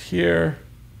says here.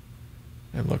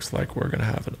 And looks like we're going to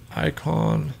have an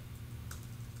icon.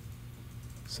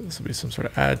 So this will be some sort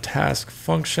of add task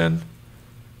function.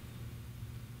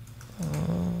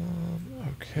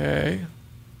 Okay.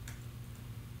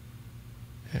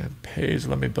 And page,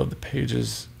 let me build the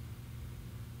pages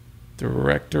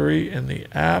directory in the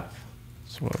app.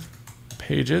 So we'll have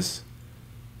pages.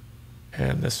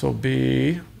 And this will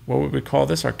be, what would we call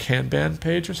this? Our Kanban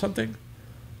page or something?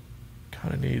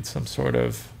 Kind of need some sort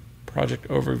of project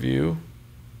overview.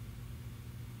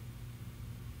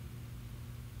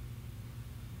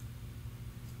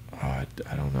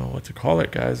 I don't know what to call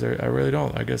it, guys. I really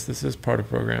don't. I guess this is part of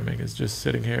programming, is just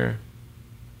sitting here.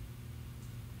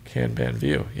 Kanban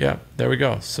view. Yeah, there we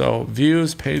go. So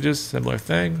views, pages, similar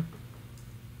thing.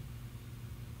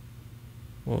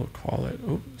 We'll call it,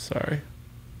 oops, sorry.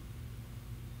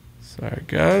 Sorry,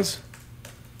 guys.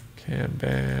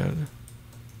 Kanban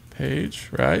page,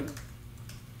 right?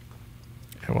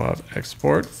 And we'll have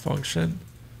export function.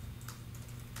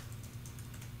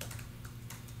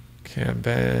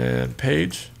 Kanban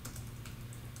page.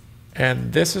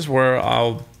 And this is where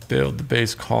I'll build the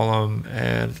base column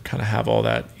and kind of have all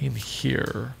that in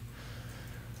here.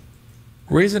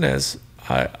 Reason is,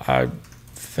 I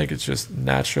think it's just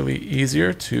naturally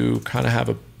easier to kind of have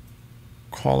a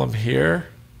column here.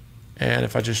 And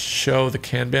if I just show the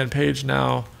Kanban page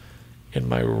now in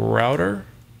my router,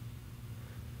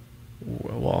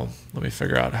 well, let me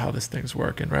figure out how this thing's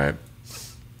working, right?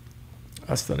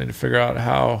 I still need to figure out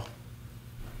how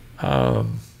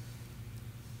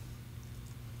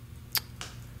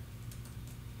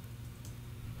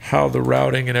the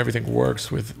routing and everything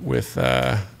works with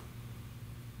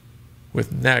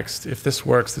Next. If this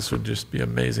works, this would just be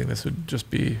amazing. This would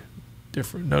just be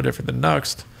different, no different than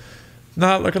Nuxt.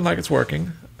 Not looking like it's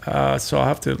working. So I'll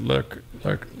have to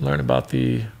learn about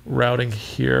the routing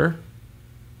here.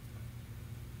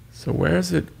 So where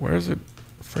is it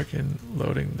freaking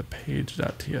loading the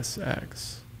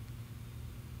page.tsx?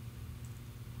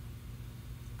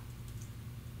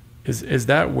 Is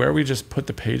that where we just put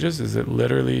the pages? Is it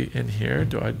literally in here?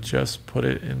 Do I just put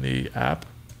it in the app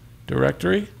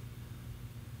directory?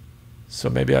 So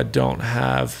maybe I don't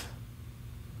have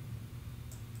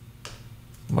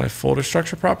my folder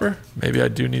structure proper. Maybe I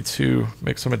do need to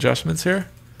make some adjustments here.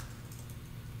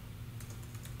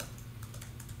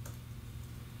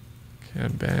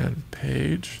 Kanban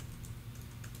page.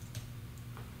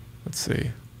 Let's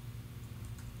see.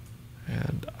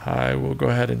 And I will go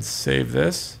ahead and save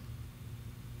this.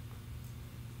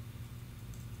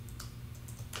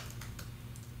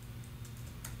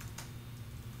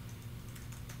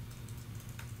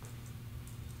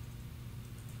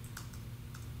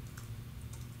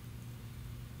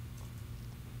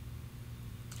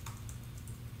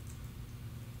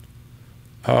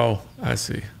 Oh, I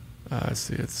see. I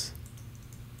see. It's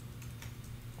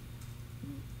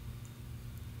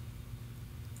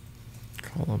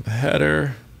column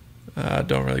header. I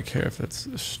don't really care if it's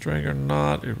a string or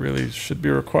not. It really should be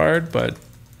required, but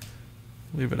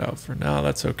leave it out for now.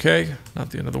 That's okay. Not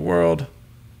the end of the world.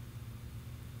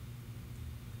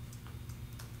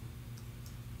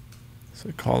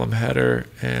 So column header,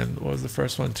 and what was the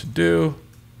first one to do?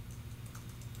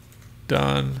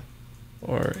 Done.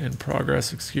 Or in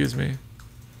progress, excuse me.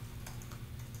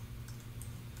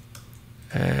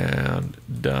 And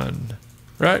done,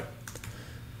 right?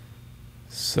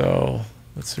 So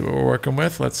let's see what we're working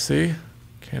with. Let's see,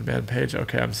 Kanban page.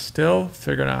 Okay, I'm still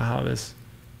figuring out how this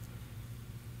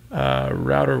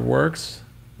router works.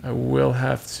 I will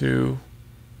have to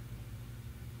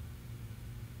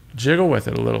jiggle with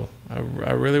it a little. I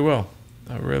really will.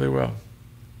 I really will.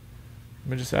 Let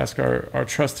me just ask our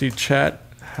trusty chat.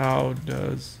 How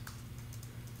does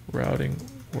routing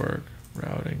work?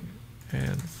 Routing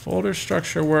and folder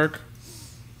structure work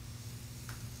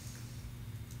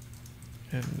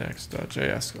in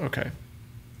Next.js. Okay.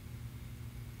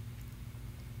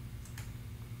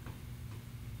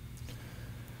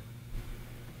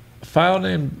 A file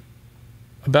named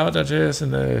about.js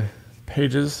in the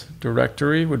pages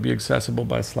directory would be accessible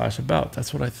by /about.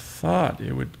 That's what I thought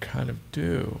it would kind of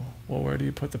do. Well, where do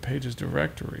you put the pages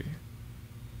directory?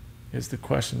 Is the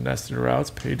question nested routes,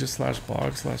 pages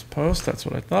 /blog/post. That's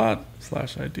what I thought.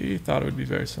 /ID. Thought it would be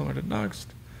very similar to Nuxt.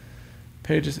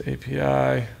 Pages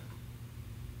API.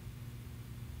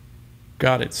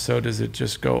 Got it. So does it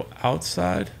just go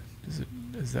outside? Does it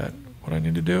Is that what I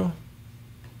need to do?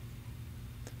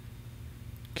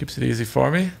 Keeps it easy for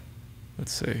me.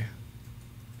 Let's see.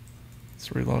 Let's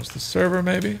relaunch the server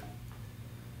maybe.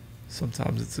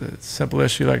 Sometimes it's a simple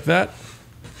issue like that.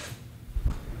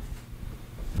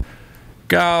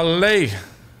 Golly,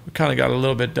 we kind of got a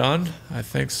little bit done. I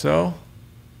think so.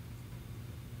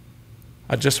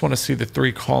 I just want to see the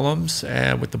 3 columns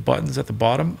and with the buttons at the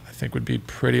bottom, I think would be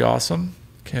pretty awesome.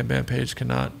 Kanban page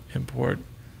cannot import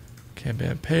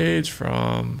Kanban page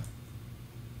from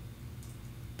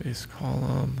base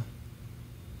column.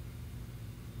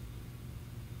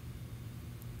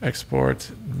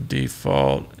 Export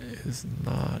default is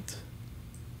not.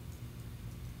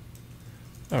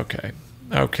 Okay.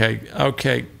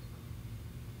 Okay.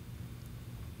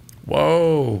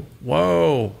 Whoa.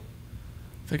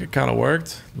 I think it kind of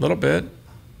worked. A little bit,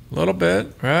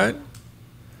 right?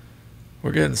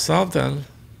 We're getting something.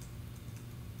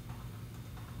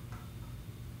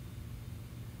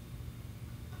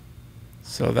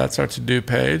 So that's our to-do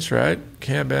page, right?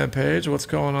 Kanban page, what's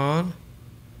going on?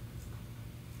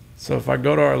 So if I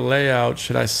go to our layout,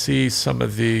 should I see some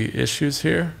of the issues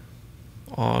here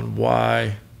on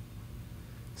why?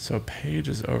 So page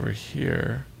is over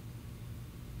here.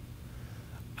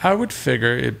 I would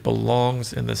figure it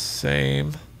belongs in the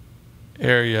same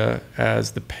area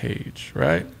as the page,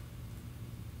 right?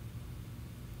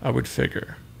 I would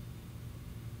figure.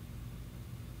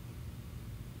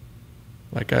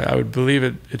 Like I would believe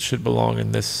it should belong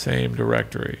in this same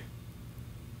directory.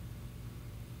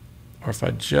 Or if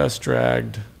I just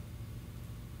dragged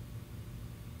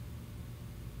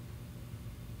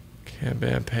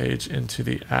Kanban page into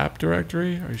the app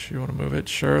directory. Are you sure you want to move it?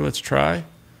 Sure, let's try.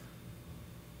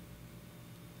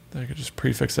 Then I could just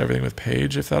prefix everything with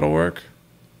page if that'll work.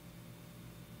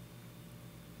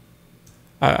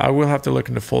 I will have to look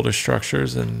into folder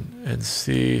structures and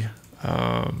see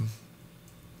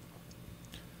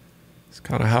it's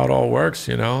kind of how it all works,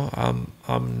 you know.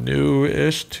 I'm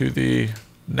new-ish to the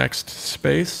Next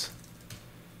space.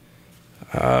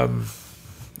 I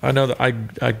know that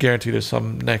I guarantee there's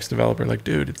some Next developer like,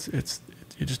 dude, it's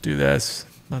you just do this,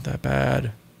 not that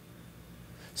bad.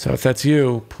 So if that's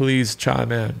you, please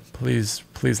chime in. Please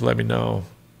let me know.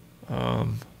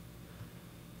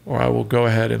 Or I will go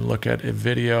ahead and look at a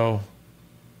video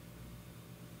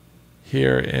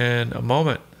here in a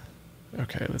moment.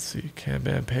 Okay, let's see.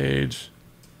 Kanban page.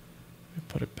 Let me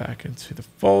put it back into the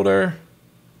folder.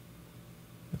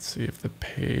 Let's see if the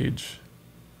page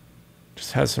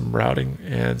just has some routing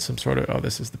and some sort of, oh,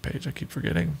 this is the page. I keep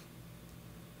forgetting.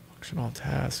 Functional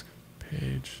task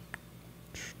page.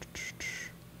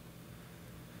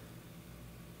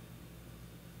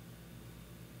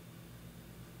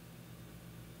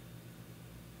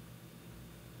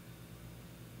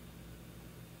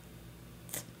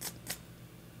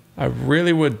 I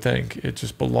really would think it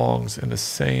just belongs in the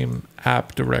same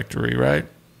app directory, right?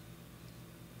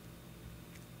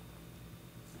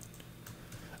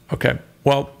 Okay,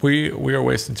 well, we are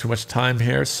wasting too much time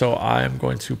here, so I am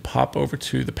going to pop over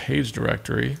to the page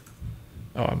directory.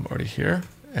 Oh, I'm already here,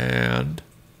 and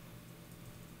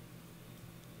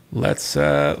let's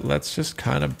just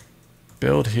kind of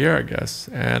build here, I guess,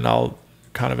 and I'll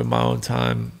kind of in my own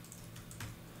time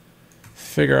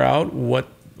figure out what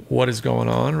is going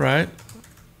on, right?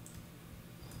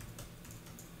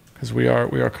 Because we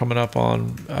are coming up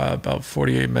on about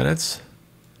 48 minutes.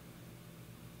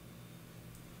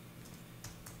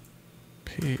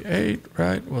 P8,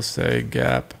 right? We'll say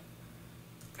gap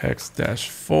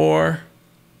x-4.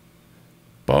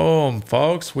 Boom,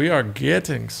 folks. We are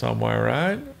getting somewhere,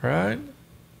 right?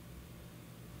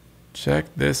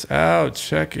 Check this out.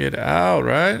 Check it out,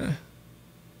 right?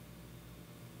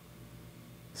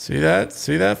 See that?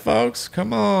 See that, folks?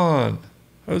 Come on.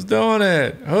 Who's doing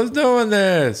it? Who's doing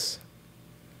this?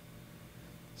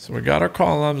 So we got our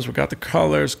columns. We got the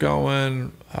colors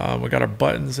going. We got our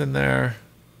buttons in there.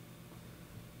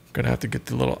 Gonna have to get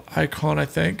the little icon, I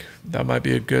think. That might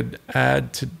be a good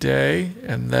add today.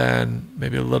 And then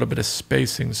maybe a little bit of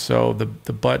spacing so the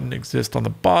button exists on the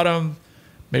bottom.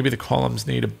 Maybe the columns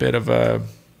need a bit of an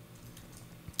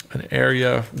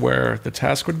area where the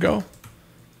task would go.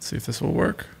 Let's see if this will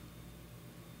work.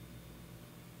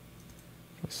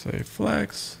 Let's say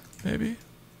flex, maybe.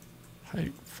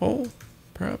 Height full,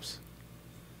 perhaps.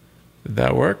 Did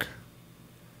that work?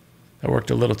 That worked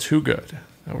a little too good.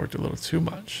 That worked a little too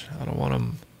much. I don't want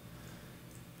them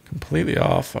completely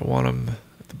off. I want them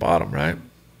at the bottom, right?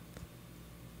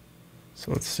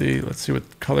 So let's see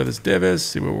what color this div is,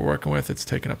 see what we're working with. It's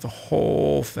taking up the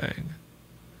whole thing.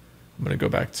 I'm gonna go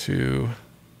back to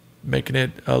making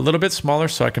it a little bit smaller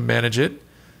so I can manage it.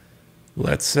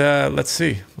 Let's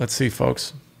see,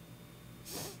 folks.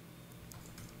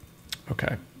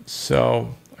 Okay,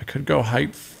 so I could go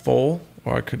height full,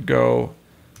 or I could go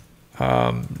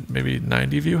maybe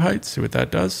 90 view height, see what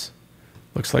that does.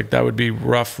 Looks like that would be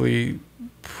roughly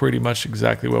pretty much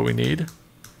exactly what we need.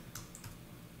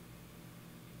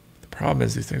 The problem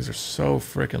is these things are so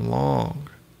freaking long.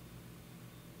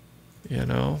 You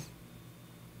know?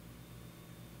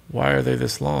 Why are they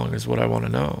this long is what I want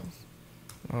to know.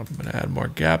 I'm going to add more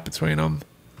gap between them.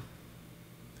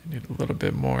 They need a little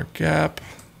bit more gap.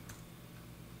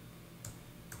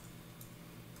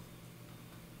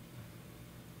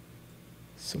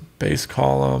 So base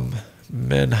column,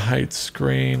 min height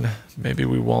screen. Maybe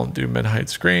we won't do min height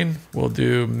screen. We'll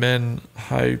do min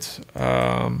height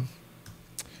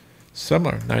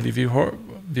similar, 90 view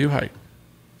height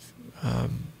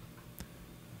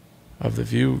of the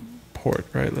viewport,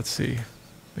 right? Let's see,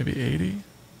 maybe 80.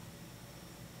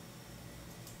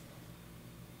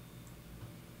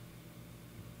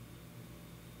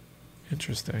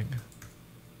 Interesting.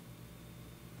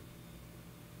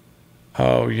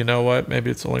 Oh, you know what?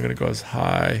 Maybe it's only going to go as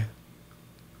high.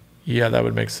 Yeah, that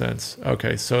would make sense.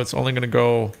 Okay, so it's only going to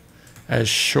go as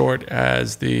short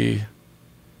as the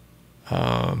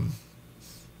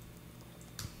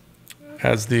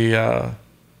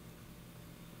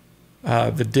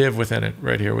div within it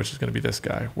right here, which is going to be this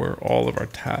guy, where all of our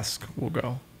tasks will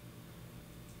go.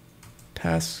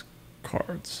 Task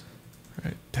cards,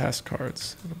 right? Task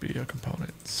cards. It'll be a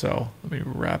component. So let me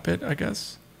wrap it, I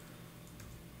guess.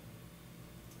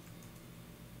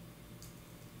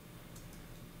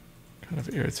 Kind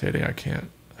of irritating. I can't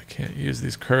use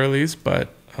these curlies, but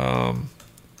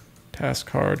task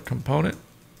card component,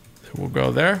 it will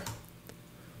go there.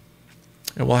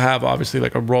 And we'll have obviously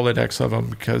like a Rolodex of them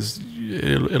because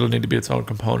it'll need to be its own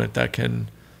component that can,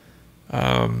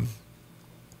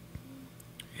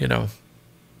 you know,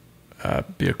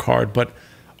 be a card. But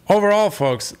overall,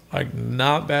 folks, like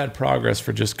not bad progress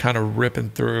for just kind of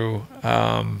ripping through.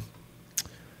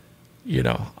 You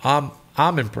know,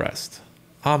 I'm impressed.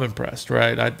 I'm impressed,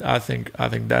 right? I think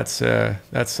that's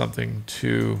something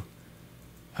to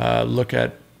look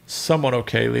at somewhat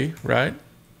okayly, right?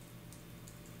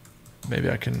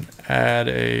 Maybe I can add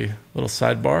a little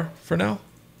sidebar for now,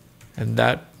 and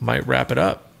that might wrap it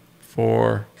up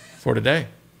for today.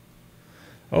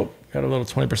 Oh, got a little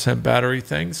 20% battery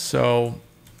thing, so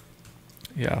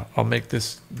yeah, I'll make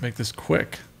this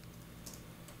quick.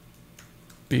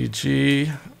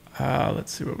 BG,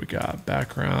 let's see what we got.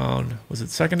 Background, was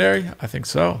it secondary? I think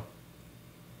so.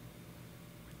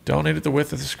 Don't need it the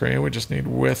width of the screen. We just need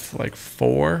width like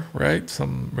 4, right?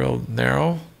 Some real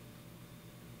narrow.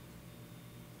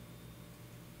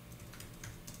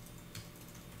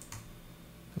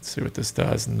 Let's see what this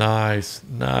does. Nice,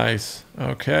 nice.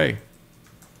 Okay.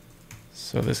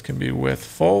 So this can be width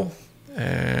full,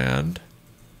 and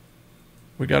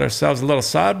we got ourselves a little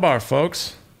sidebar,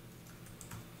 folks.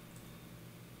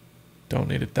 Don't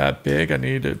need it that big. I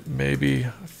need it maybe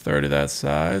a third of that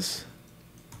size.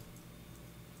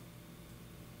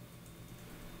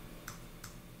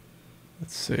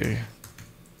 Let's see.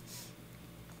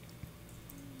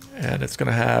 And it's going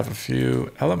to have a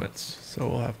few elements. So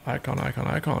we'll have icon, icon,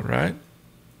 icon, right?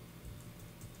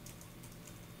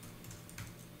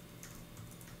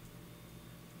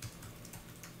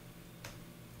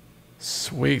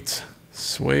 Sweet,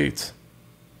 sweet.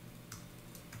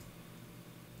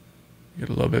 Get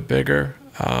a little bit bigger.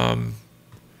 And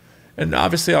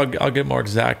obviously I'll get more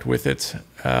exact with it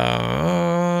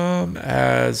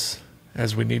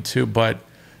as we need to, but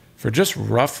for just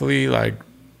roughly like,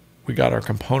 we got our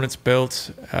components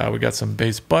built. We got some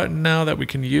base button now that we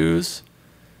can use.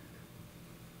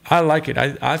 I like it.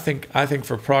 I think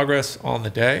for progress on the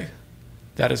day,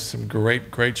 that is some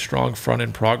great strong front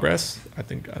end progress. I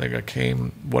think I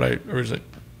came what I originally,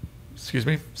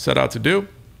 set out to do,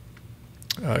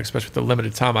 especially with the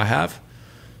limited time I have.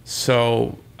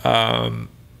 So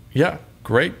yeah,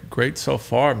 great so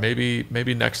far. Maybe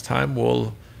next time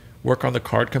we'll work on the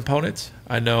card components.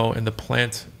 I know in the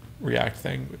plant React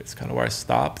thing, it's kind of where I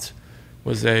stopped,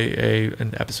 was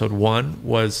in episode 1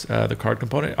 was the card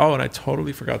component. Oh, and I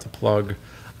totally forgot to plug,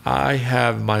 I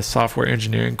have my software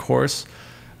engineering course.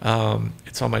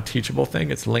 It's on my Teachable thing.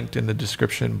 It's linked in the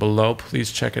description below.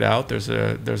 Please check it out. There's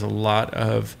a lot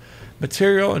of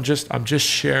material, and I'm just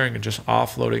sharing and just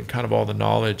offloading kind of all the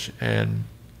knowledge and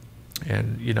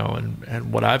you know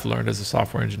and what I've learned as a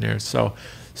software engineer. So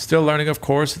still learning, of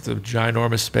course. It's a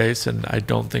ginormous space, and I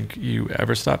don't think you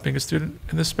ever stop being a student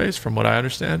in this space, from what I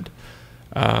understand.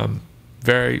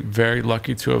 Very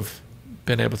lucky to have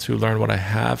been able to learn what I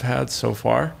have had so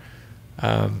far.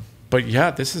 but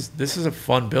yeah, this is a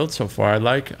fun build so far. I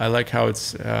like how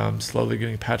it's slowly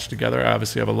getting patched together. I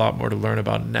obviously have a lot more to learn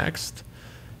about next,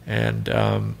 and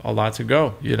a lot to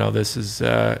go. You know, this is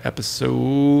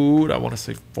episode, I want to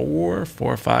say four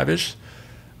or five-ish.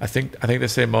 I think they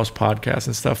say most podcasts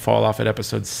and stuff fall off at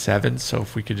episode 7. So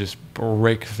if we could just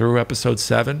break through episode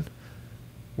 7,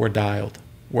 we're dialed.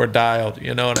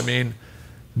 You know what I mean?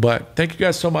 But thank you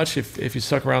guys so much. If you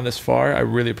stuck around this far, I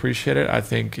really appreciate it. I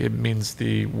think it means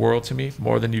the world to me,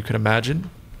 more than you can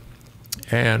imagine.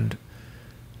 And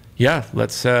yeah,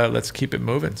 let's keep it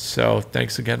moving. So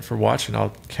thanks again for watching.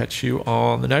 I'll catch you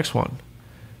on the next one.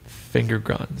 Finger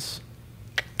guns.